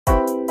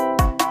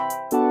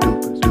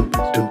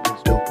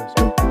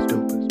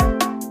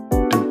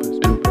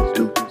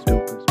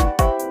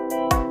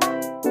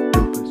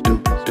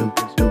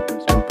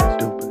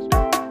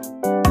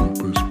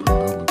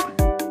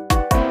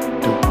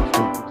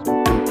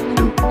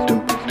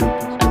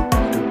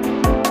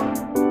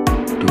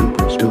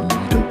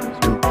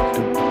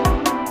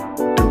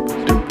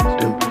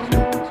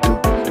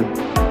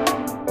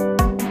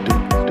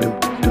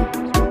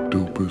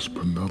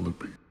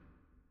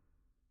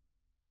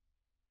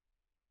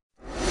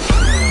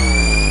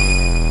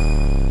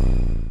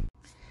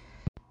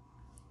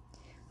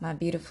my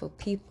beautiful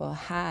people.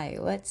 Hi,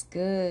 what's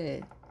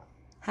good?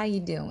 How you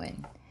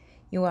doing?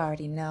 You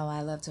already know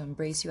I love to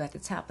embrace you at the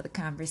top of the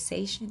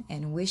conversation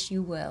and wish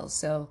you well.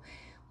 So,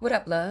 what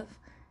up, love?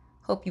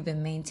 Hope you've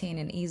been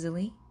maintaining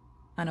easily,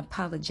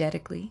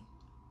 unapologetically,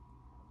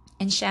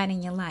 and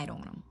shining your light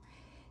on them.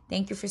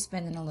 Thank you for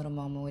spending a little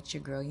moment with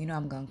your girl. You know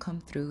I'm going to come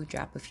through,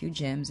 drop a few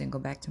gems, and go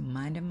back to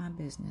minding my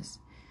business.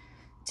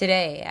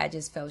 Today, I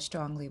just felt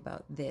strongly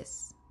about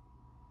this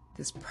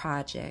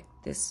project,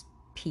 this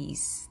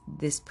piece,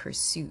 this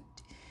pursuit.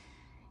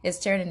 It's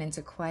turning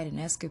into quite an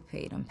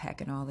escapade,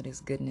 unpacking all of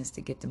this goodness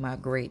to get to my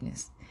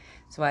greatness.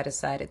 So I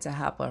decided to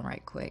hop on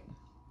right quick.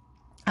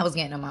 I was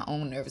getting on my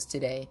own nerves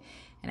today,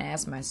 and I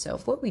asked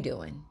myself, what we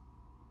doing?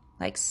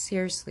 Like,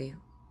 seriously,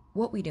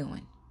 what we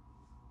doing?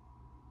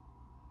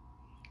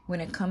 When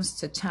it comes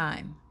to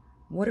time,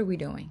 what are we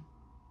doing?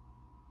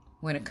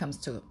 When it comes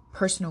to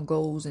personal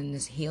goals in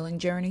this healing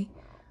journey,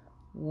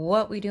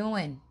 what we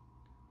doing?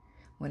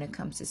 When it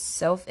comes to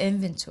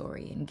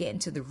self-inventory and getting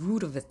to the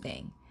root of a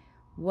thing,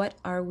 what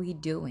are we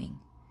doing?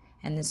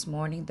 And this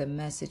morning, the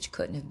message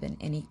couldn't have been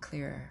any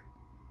clearer.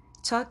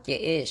 Talk your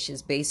ish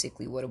is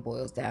basically what it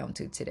boils down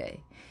to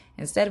today.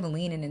 Instead of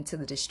leaning into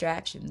the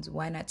distractions,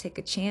 why not take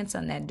a chance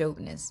on that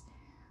dopeness?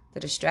 The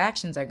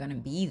distractions are going to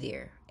be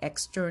there,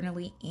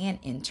 externally and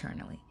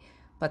internally.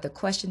 But the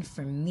question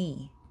for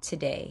me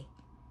today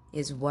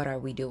is, what are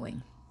we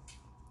doing?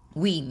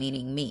 We,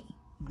 meaning me.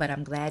 But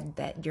I'm glad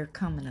that you're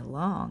coming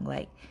along.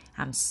 Like,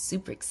 I'm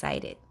super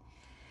excited.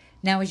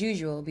 Now, as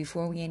usual,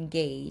 before we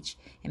engage,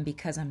 and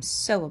because I'm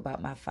so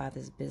about my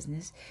Father's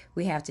business,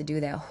 we have to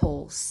do that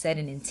whole set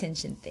an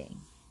intention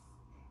thing.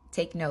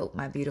 Take note,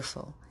 my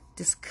beautiful.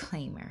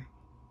 Disclaimer.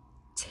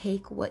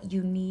 Take what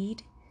you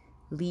need,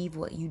 leave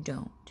what you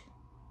don't.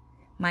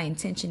 My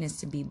intention is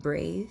to be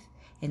brave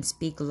and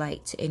speak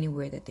light to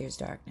anywhere that there's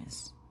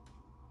darkness.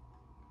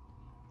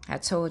 I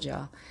told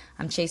y'all,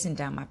 I'm chasing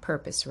down my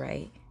purpose,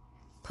 right?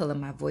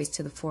 Pulling my voice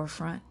to the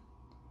forefront.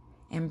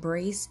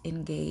 Embrace,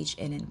 engage,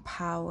 and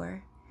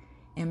empower.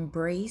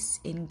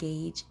 Embrace,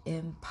 engage,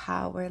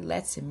 empower.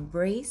 Let's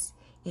embrace,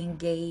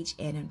 engage,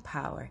 and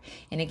empower.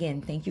 And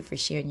again, thank you for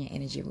sharing your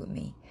energy with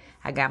me.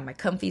 I got my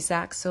comfy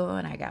socks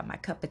on. I got my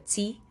cup of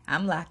tea.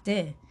 I'm locked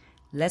in.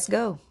 Let's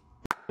go.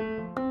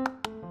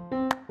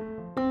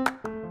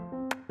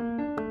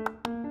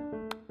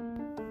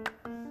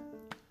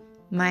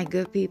 My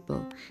good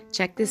people,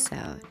 check this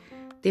out.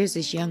 There's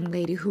this young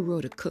lady who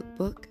wrote a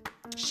cookbook.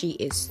 She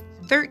is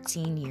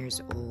 13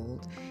 years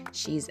old.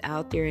 She's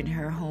out there in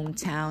her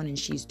hometown and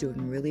she's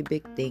doing really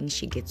big things.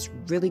 She gets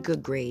really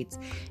good grades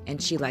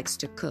and she likes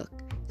to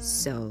cook.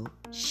 So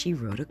she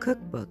wrote a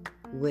cookbook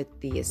with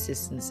the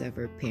assistance of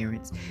her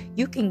parents.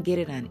 You can get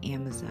it on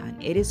Amazon.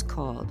 It is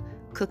called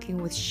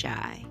Cooking with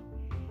Chey.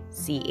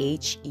 Chey.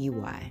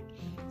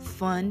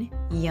 Fun,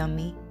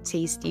 yummy,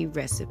 tasty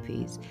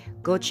recipes.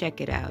 Go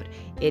check it out.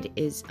 It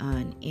is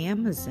on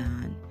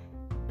Amazon.com.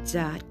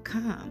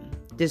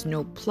 There's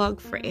no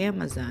plug for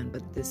Amazon,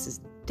 but this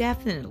is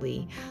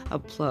definitely a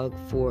plug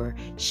for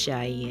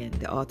Cheyenne.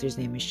 The author's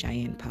name is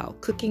Cheyenne Powell.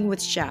 Cooking with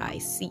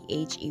Chey,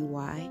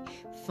 Chey.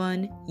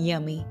 Fun,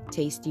 yummy,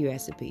 tasty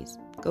recipes.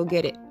 Go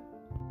get it.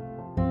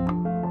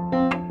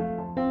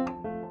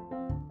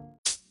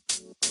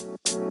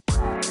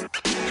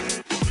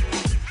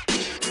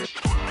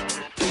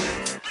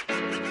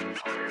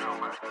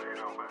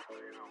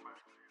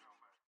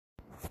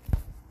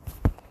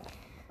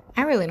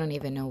 I really don't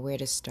even know where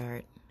to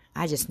start.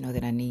 I just know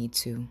that I need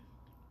to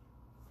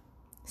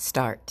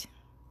start.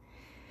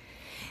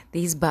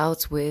 These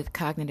bouts with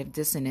cognitive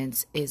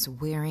dissonance is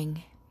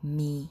wearing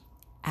me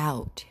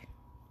out.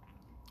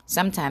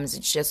 Sometimes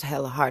it's just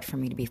hella hard for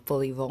me to be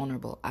fully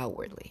vulnerable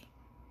outwardly.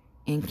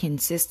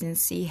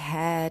 Inconsistency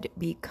had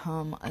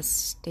become a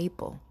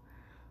staple.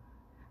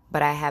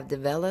 But I have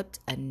developed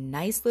a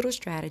nice little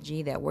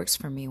strategy that works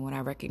for me when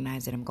I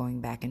recognize that I'm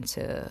going back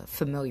into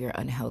familiar,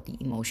 unhealthy,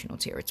 emotional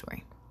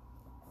territory.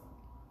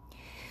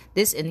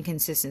 This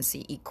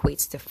inconsistency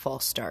equates to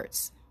false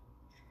starts.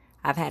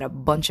 I've had a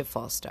bunch of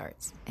false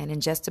starts. And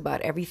in just about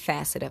every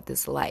facet of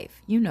this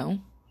life,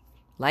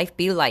 life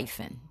be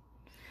lifing.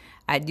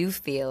 I do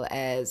feel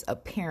as a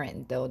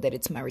parent, though, that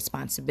it's my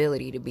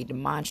responsibility to be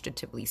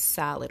demonstratively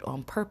solid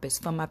on purpose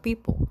for my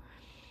people.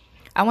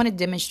 I want to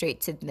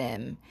demonstrate to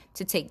them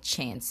to take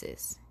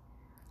chances,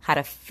 how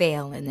to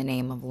fail in the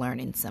name of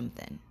learning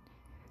something,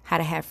 how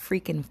to have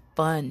freaking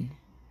fun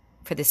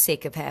for the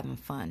sake of having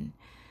fun.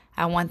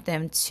 I want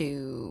them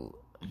to,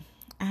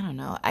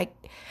 I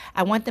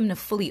want them to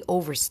fully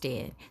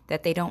understand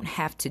that they don't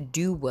have to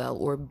do well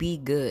or be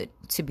good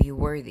to be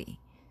worthy.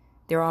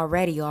 They're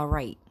already all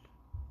right.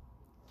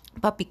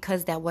 But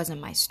because that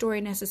wasn't my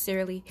story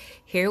necessarily,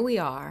 here we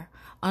are,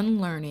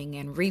 unlearning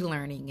and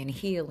relearning and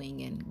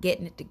healing and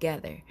getting it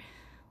together.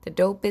 The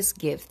dopest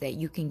gift that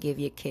you can give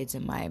your kids,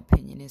 in my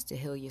opinion, is to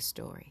heal your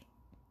story.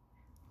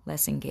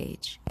 Let's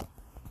engage.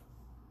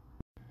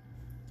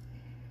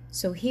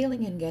 So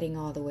healing and getting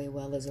all the way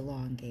well is a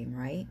long game,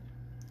 right?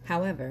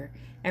 However,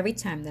 every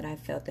time that I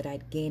felt that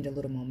I'd gained a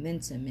little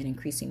momentum in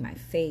increasing my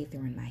faith or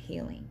in my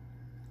healing,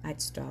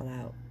 I'd stall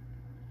out.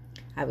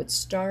 I would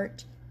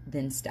start,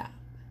 then stop,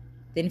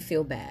 then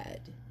feel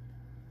bad,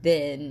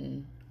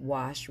 then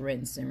wash,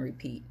 rinse, and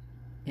repeat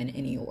in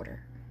any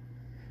order.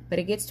 But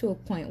it gets to a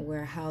point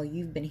where how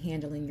you've been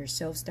handling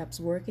yourself stops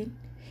working.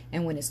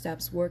 And when it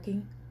stops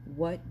working,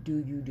 what do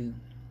you do?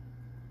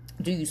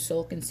 Do you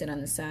sulk and sit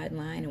on the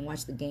sideline and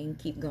watch the game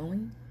keep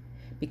going?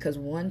 Because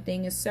one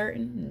thing is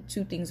certain, and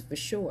two things for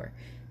sure.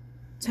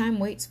 Time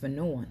waits for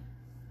no one.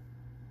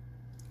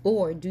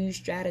 Or do you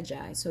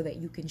strategize so that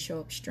you can show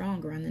up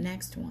stronger on the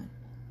next one?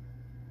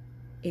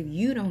 If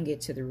you don't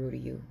get to the root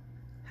of you,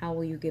 how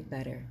will you get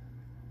better?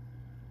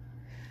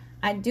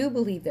 I do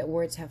believe that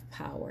words have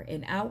power,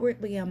 and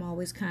outwardly I'm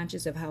always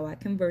conscious of how I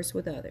converse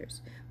with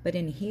others. But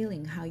in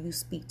healing, how you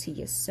speak to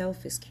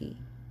yourself is key.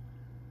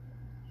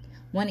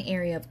 One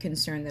area of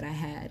concern that I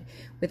had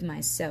with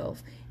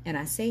myself, and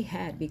I say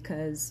had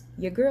because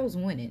your girl's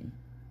winning,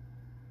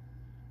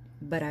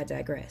 but I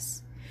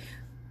digress.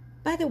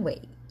 By the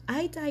way,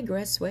 I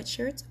digress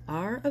sweatshirts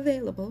are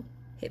available.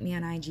 Hit me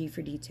on IG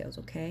for details,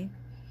 okay?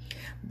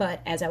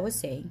 But as I was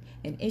saying,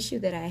 an issue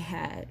that I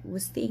had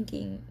was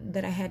thinking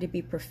that I had to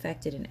be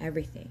perfected in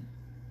everything.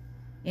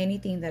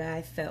 Anything that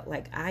I felt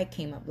like I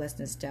came up less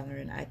than stellar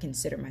and I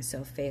consider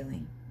myself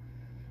failing.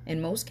 In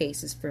most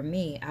cases, for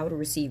me, I would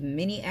receive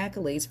many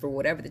accolades for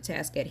whatever the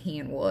task at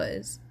hand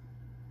was.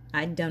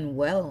 I'd done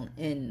well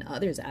in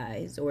others'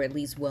 eyes, or at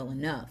least well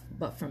enough.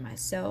 But for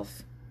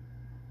myself,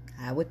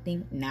 I would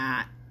think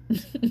not.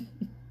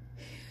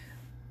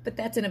 But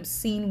that's an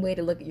obscene way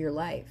to look at your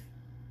life.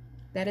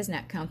 That is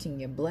not counting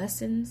your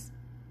blessings.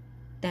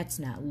 That's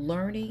not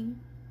learning.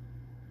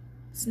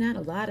 It's not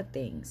a lot of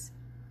things.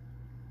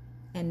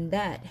 And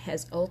that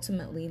has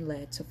ultimately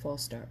led to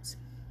false starts.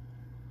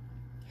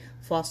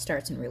 False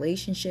starts in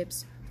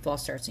relationships,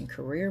 false starts in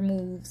career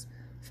moves,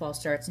 false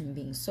starts in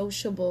being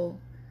sociable,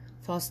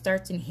 false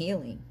starts in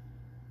healing.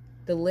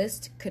 The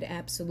list could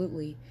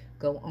absolutely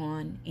go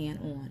on and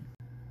on.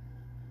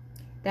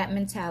 That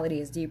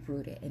mentality is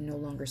deep-rooted and no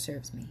longer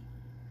serves me.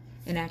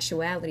 In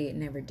actuality, it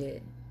never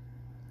did.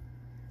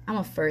 I'm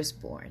a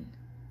firstborn.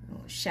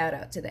 Oh, shout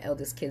out to the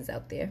eldest kids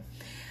out there.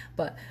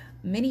 But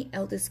many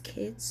eldest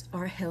kids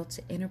are held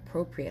to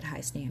inappropriate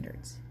high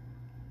standards.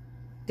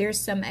 There's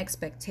some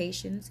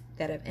expectations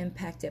that have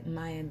impacted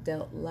my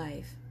adult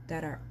life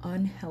that are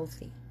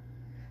unhealthy.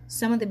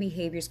 Some of the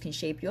behaviors can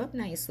shape you up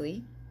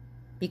nicely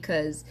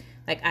because,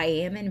 like, I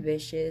am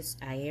ambitious,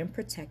 I am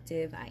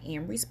protective, I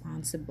am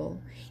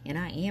responsible, and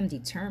I am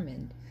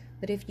determined.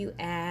 But if you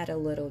add a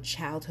little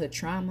childhood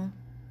trauma,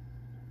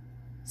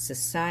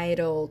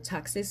 societal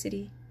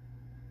toxicity,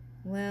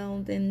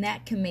 well, then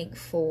that can make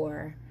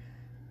for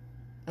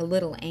a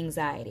little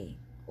anxiety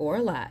or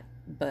a lot.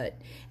 But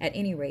at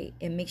any rate,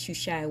 it makes you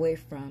shy away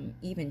from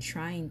even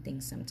trying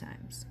things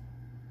sometimes.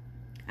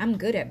 I'm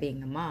good at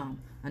being a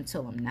mom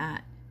until I'm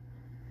not.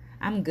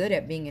 I'm good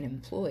at being an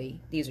employee.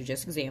 These are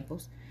just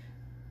examples.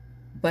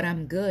 But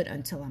I'm good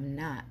until I'm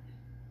not.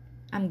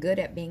 I'm good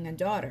at being a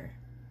daughter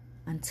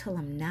until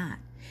I'm not.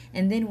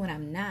 And then when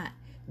I'm not,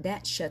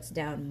 that shuts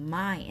down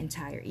my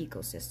entire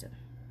ecosystem.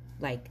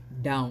 Like,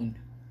 down.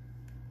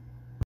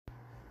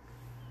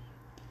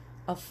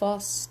 A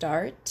false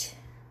start.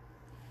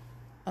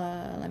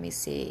 Let me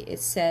see. It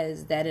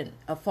says that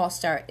a false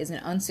start is an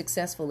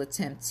unsuccessful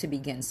attempt to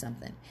begin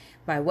something.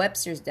 By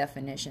Webster's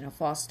definition, a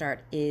false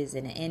start is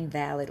an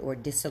invalid or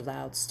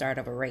disallowed start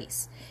of a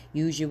race,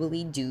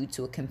 usually due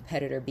to a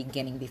competitor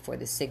beginning before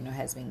the signal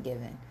has been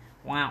given.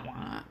 Wah,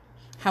 wah.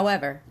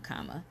 However,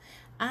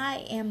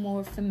 I am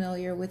more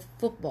familiar with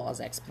football's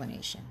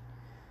explanation.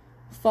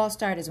 A false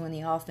start is when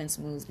the offense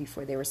moves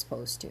before they were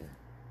supposed to.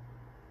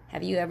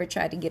 Have you ever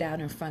tried to get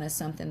out in front of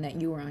something that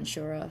you were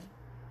unsure of?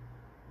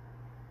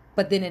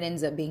 But then it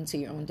ends up being to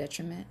your own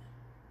detriment.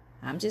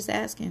 I'm just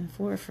asking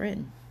for a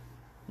friend.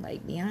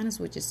 Like, be honest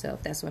with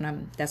yourself. That's what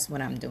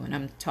I'm doing.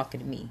 I'm talking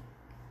to me.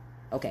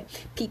 Okay.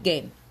 Peak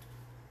game.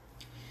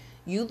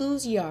 You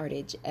lose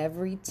yardage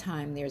every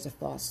time there's a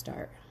false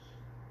start.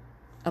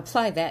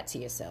 Apply that to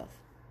yourself.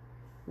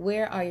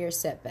 Where are your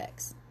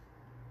setbacks?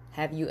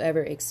 Have you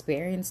ever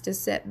experienced a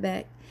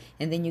setback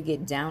and then you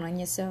get down on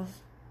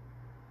yourself?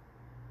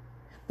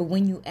 But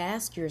when you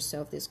ask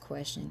yourself this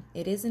question,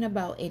 it isn't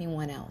about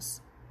anyone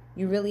else.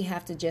 You really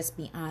have to just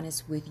be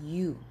honest with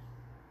you.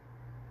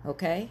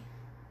 Okay?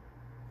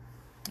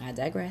 I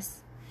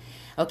digress.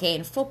 Okay,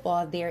 in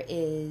football, there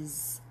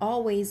is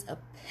always a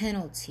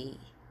penalty,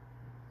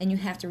 and you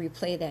have to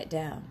replay that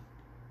down.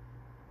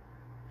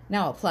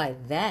 Now apply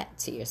that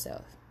to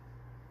yourself.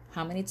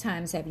 How many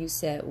times have you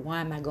said,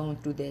 why am I going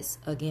through this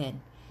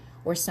again?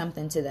 Or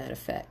something to that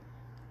effect.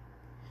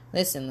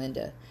 Listen,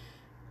 Linda,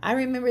 I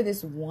remember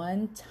this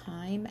one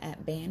time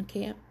at band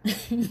camp.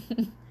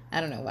 I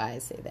don't know why I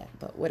say that,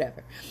 but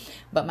whatever.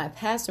 But my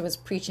pastor was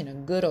preaching a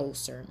good old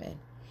sermon.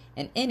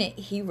 And in it,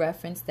 he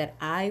referenced that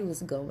I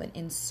was going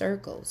in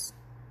circles.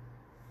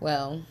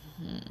 Well,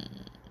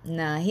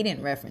 nah, he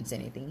didn't reference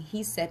anything.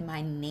 He said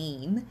my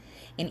name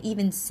and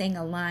even sang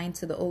a line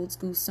to the old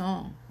school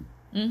song.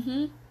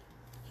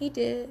 He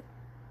did.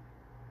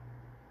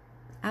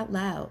 Out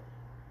loud.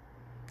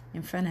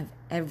 in front of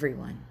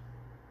everyone.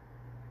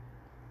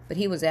 But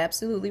he was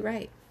absolutely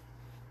right.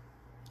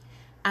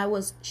 I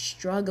was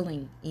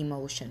struggling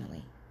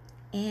emotionally,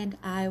 and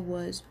I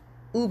was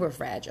uber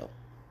fragile.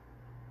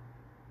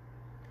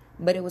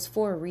 But it was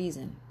for a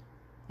reason,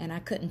 and I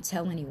couldn't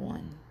tell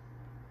anyone.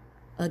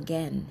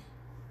 Again.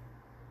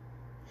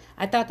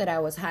 I thought that I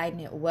was hiding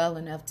it well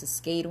enough to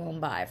skate on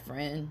by,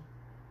 friend.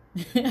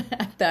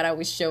 I thought I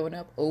was showing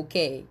up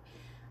okay.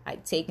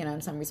 I'd taken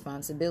on some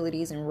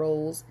responsibilities and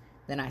roles,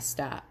 then I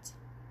stopped.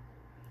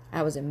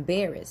 I was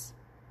embarrassed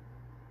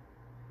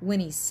when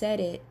he said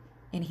it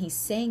and he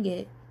sang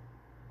it,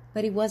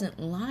 but he wasn't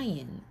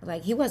lying.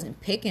 Like, he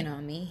wasn't picking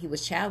on me. He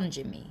was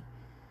challenging me.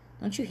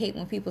 Don't you hate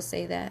when people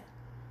say that?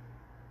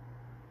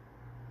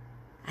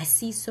 I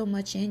see so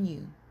much in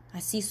you. I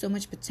see so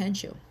much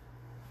potential.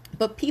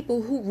 But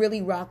people who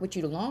really rock with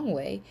you the long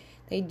way,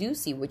 they do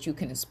see what you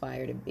can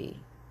aspire to be.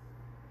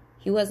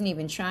 He wasn't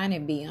even trying to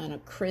be on a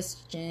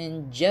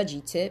Christian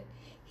judgy tip.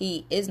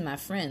 He is my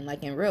friend,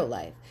 like in real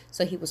life.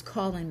 So he was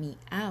calling me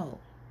out.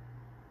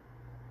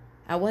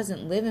 I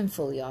wasn't living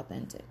fully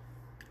authentic.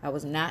 I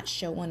was not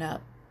showing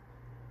up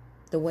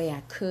the way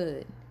I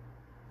could.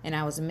 And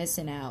I was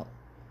missing out,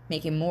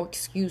 making more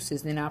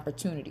excuses than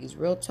opportunities.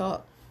 Real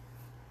talk.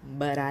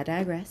 But I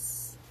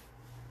digress.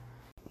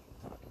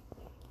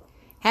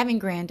 Having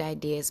grand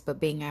ideas but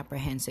being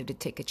apprehensive to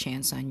take a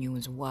chance on you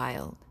is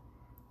wild.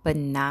 But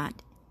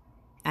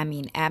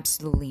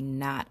absolutely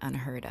not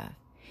unheard of.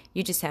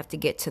 You just have to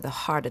get to the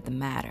heart of the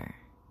matter.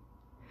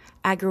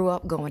 I grew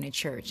up going to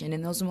church, and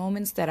in those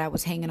moments that I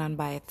was hanging on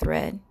by a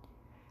thread,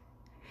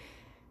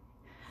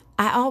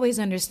 I always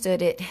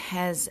understood it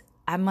as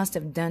I must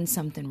have done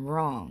something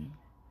wrong.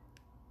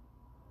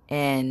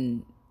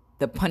 And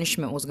the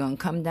punishment was going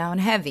to come down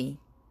heavy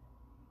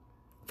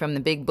from the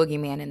big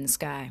boogeyman in the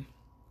sky.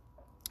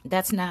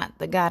 That's not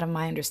the God of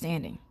my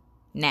understanding.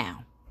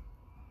 Now,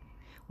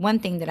 one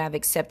thing that I've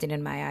accepted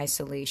in my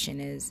isolation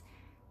is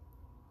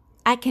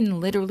I can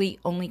literally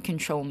only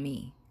control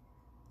me.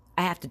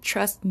 I have to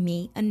trust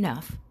me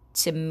enough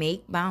to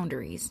make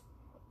boundaries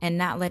and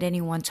not let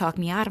anyone talk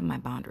me out of my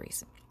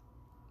boundaries.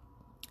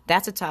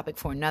 That's a topic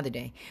for another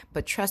day,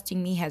 but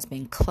trusting me has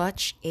been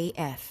clutch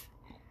AF.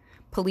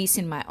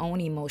 Policing my own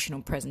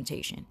emotional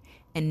presentation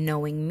and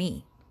knowing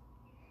me.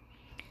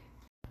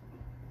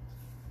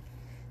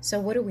 So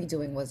what are we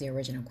doing was the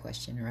original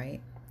question, right?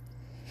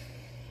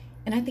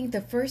 And I think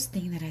the first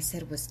thing that I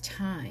said was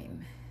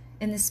time.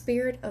 In the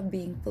spirit of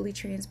being fully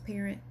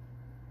transparent,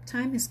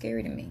 time is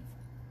scary to me.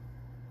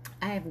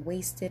 I have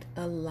wasted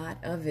a lot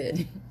of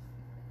it.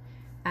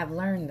 I've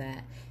learned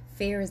that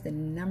fear is the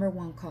number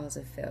one cause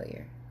of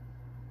failure.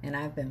 And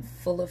I've been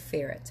full of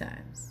fear at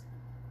times.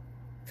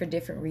 For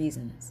different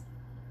reasons.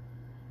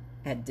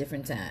 At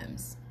different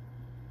times.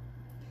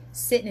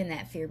 Sitting in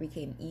that fear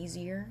became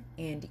easier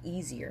and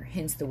easier,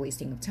 hence the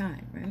wasting of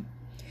time, right?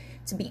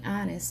 To be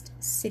honest,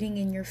 sitting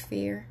in your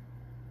fear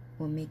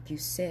will make you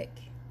sick.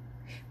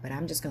 But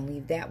I'm just going to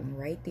leave that one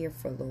right there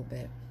for a little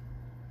bit.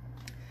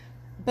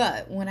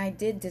 But when I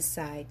did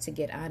decide to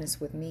get honest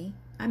with me,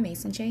 I made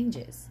some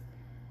changes.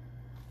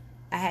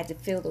 I had to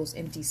fill those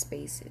empty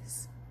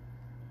spaces.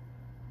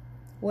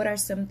 What are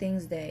some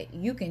things that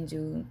you can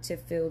do to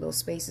fill those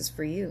spaces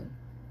for you?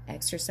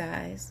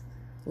 Exercise,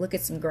 look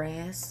at some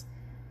grass,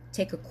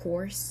 take a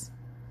course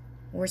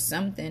or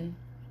something.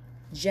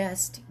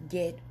 Just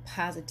get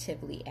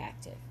positively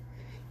active.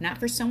 Not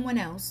for someone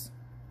else.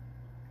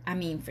 I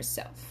mean for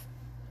self.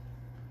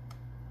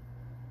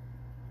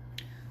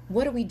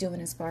 What are we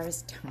doing as far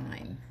as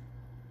time?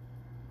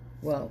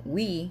 Well,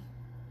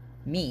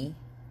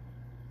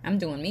 I'm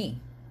doing me.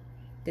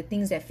 The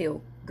things that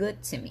feel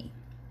good to me.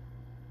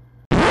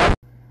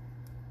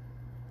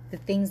 The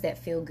things that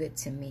feel good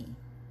to me.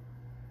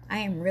 I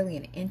am really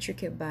an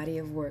intricate body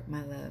of work,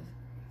 my love.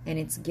 And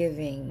it's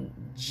giving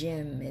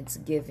gym, it's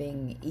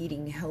giving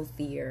eating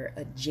healthier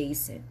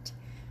adjacent.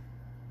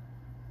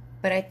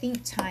 But I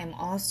think time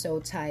also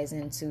ties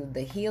into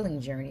the healing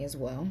journey as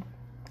well.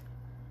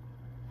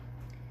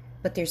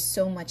 But there's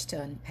so much to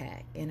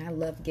unpack. And I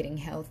love getting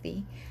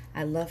healthy.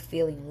 I love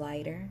feeling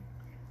lighter.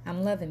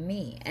 I'm loving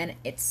me. And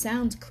it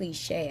sounds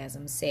cliche as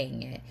I'm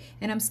saying it.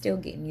 And I'm still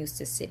getting used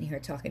to sitting here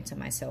talking to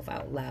myself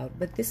out loud.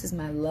 But this is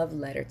my love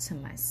letter to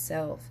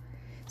myself.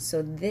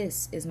 So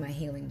this is my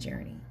healing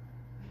journey.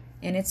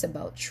 And it's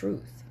about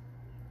truth.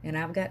 And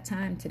I've got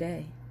time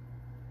today.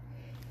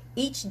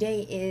 Each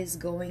day is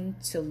going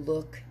to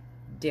look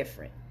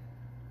different.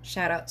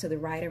 Shout out to the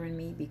writer in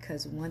me,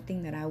 because one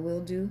thing that I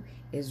will do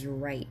is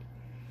write.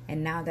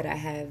 And now that I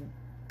have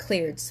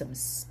cleared some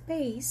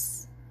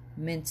space,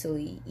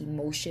 mentally,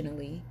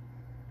 emotionally,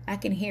 I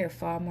can hear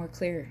far more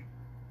clearer.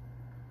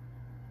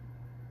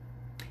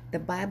 The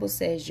Bible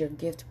says your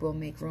gift will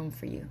make room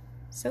for you.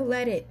 So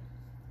let it.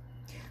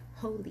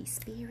 Holy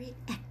Spirit,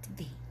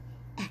 activate.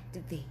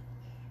 Activate.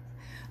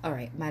 All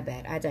right, my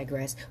bad. I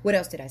digress. What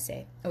else did I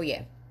say? Oh,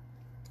 yeah.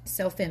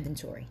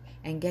 Self-inventory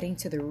and getting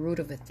to the root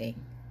of a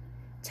thing.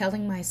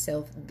 Telling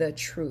myself the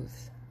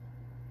truth.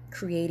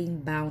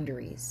 Creating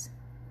boundaries.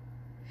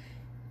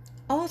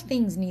 All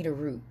things need a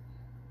root.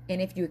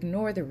 And if you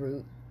ignore the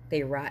root,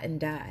 they rot and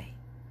die.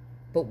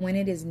 But when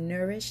it is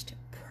nourished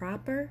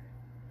proper,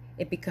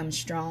 it becomes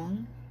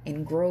strong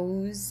and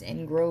grows,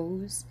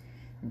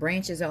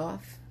 branches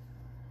off.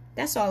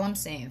 That's all I'm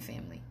saying,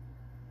 family.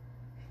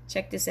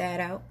 Check this ad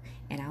out,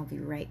 and I'll be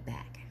right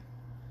back.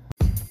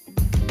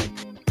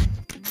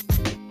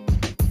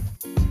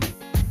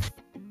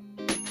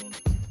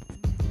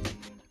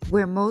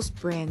 Where most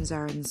brands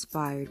are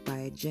inspired by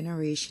a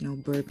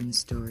generational bourbon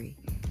story,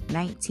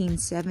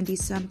 1970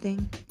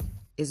 something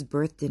is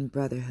birthed in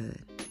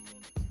brotherhood.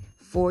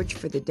 Forged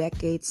for the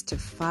decades to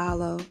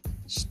follow,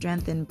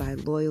 strengthened by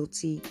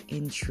loyalty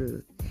and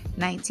truth.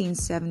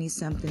 1970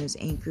 something is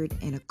anchored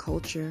in a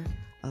culture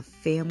of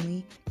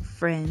family,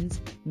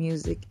 friends,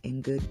 music,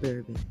 and good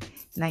bourbon.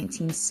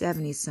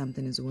 1970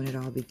 something is when it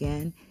all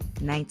began.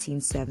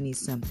 1970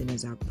 something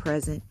is our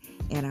present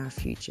and our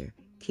future.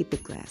 Keep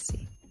it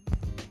classy.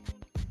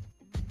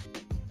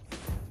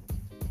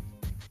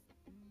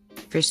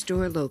 For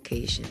store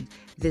location,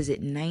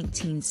 visit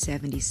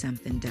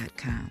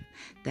 1970something.com.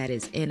 That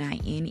is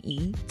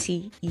NINETEEN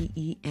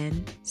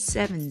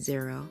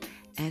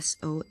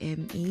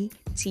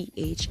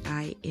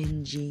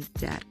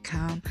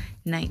 70SOMETHING.com.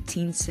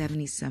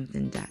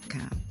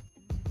 1970something.com.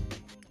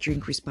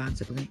 Drink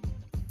responsibly.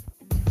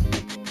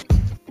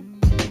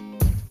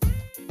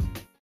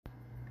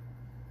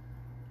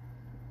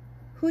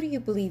 Who do you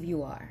believe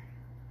you are?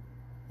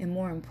 And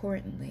more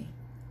importantly,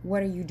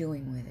 what are you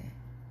doing with it?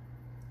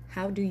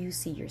 How do you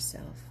see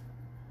yourself?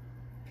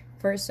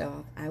 First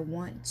off, I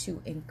want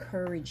to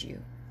encourage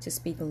you to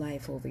speak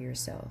life over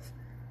yourself.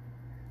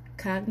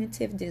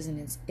 Cognitive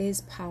dissonance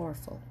is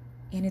powerful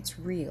and it's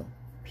real,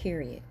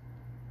 period.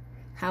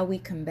 How we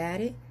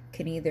combat it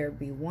can either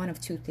be one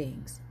of two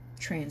things,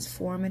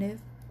 transformative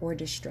or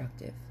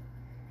destructive.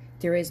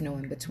 There is no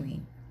in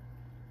between.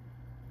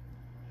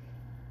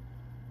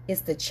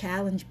 It's the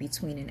challenge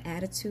between an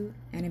attitude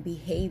and a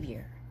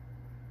behavior.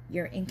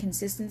 Your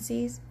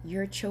inconsistencies,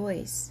 your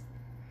choice.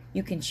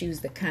 You can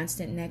choose the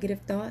constant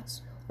negative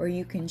thoughts or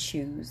you can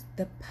choose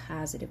the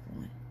positive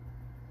one.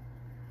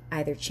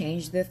 Either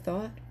change the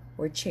thought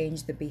or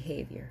change the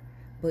behavior,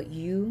 but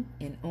you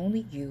and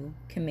only you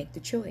can make the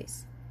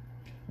choice.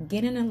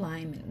 Get in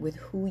alignment with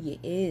who you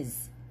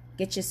is.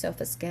 Get yourself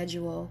a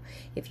schedule.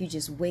 If you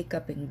just wake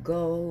up and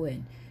go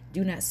and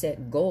do not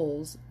set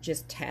goals,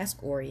 just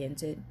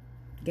task-oriented,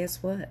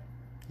 guess what?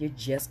 You're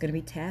just going to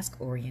be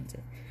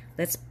task-oriented.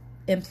 Let's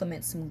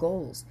implement some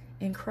goals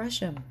and crush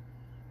them.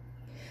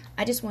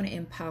 I just want to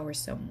empower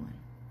someone.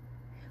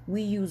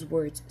 We use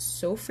words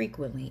so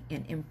frequently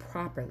and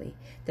improperly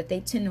that they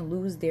tend to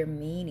lose their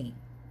meaning.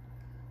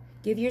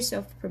 Give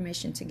yourself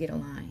permission to get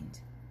aligned.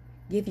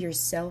 Give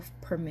yourself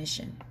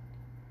permission.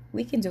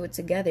 We can do it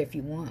together if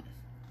you want.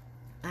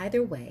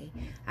 Either way,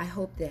 I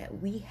hope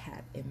that we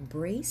have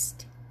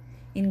embraced,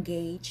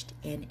 engaged,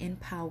 and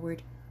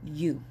empowered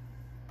you.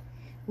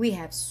 We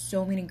have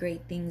so many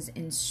great things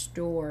in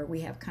store.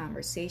 We have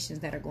conversations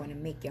that are going to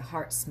make your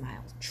heart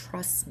smile.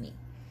 Trust me.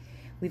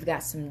 We've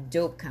got some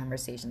dope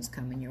conversations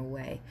coming your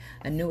way.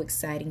 A new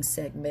exciting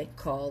segment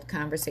called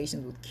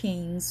Conversations with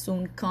Kings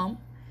soon come.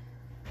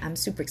 I'm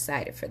super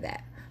excited for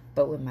that.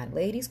 But when my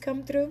ladies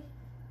come through,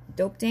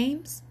 dope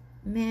dames,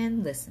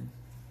 man, listen.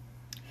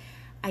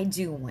 I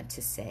do want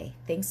to say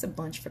thanks a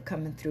bunch for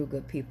coming through,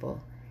 good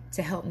people,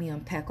 to help me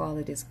unpack all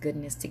of this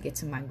goodness to get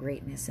to my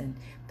greatness. And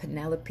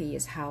Penelope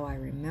is how I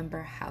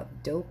remember how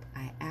dope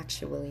I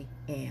actually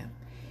am.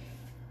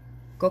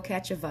 Go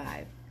catch a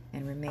vibe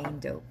and remain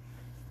dope.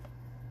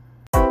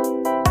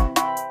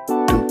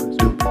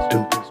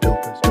 Dope.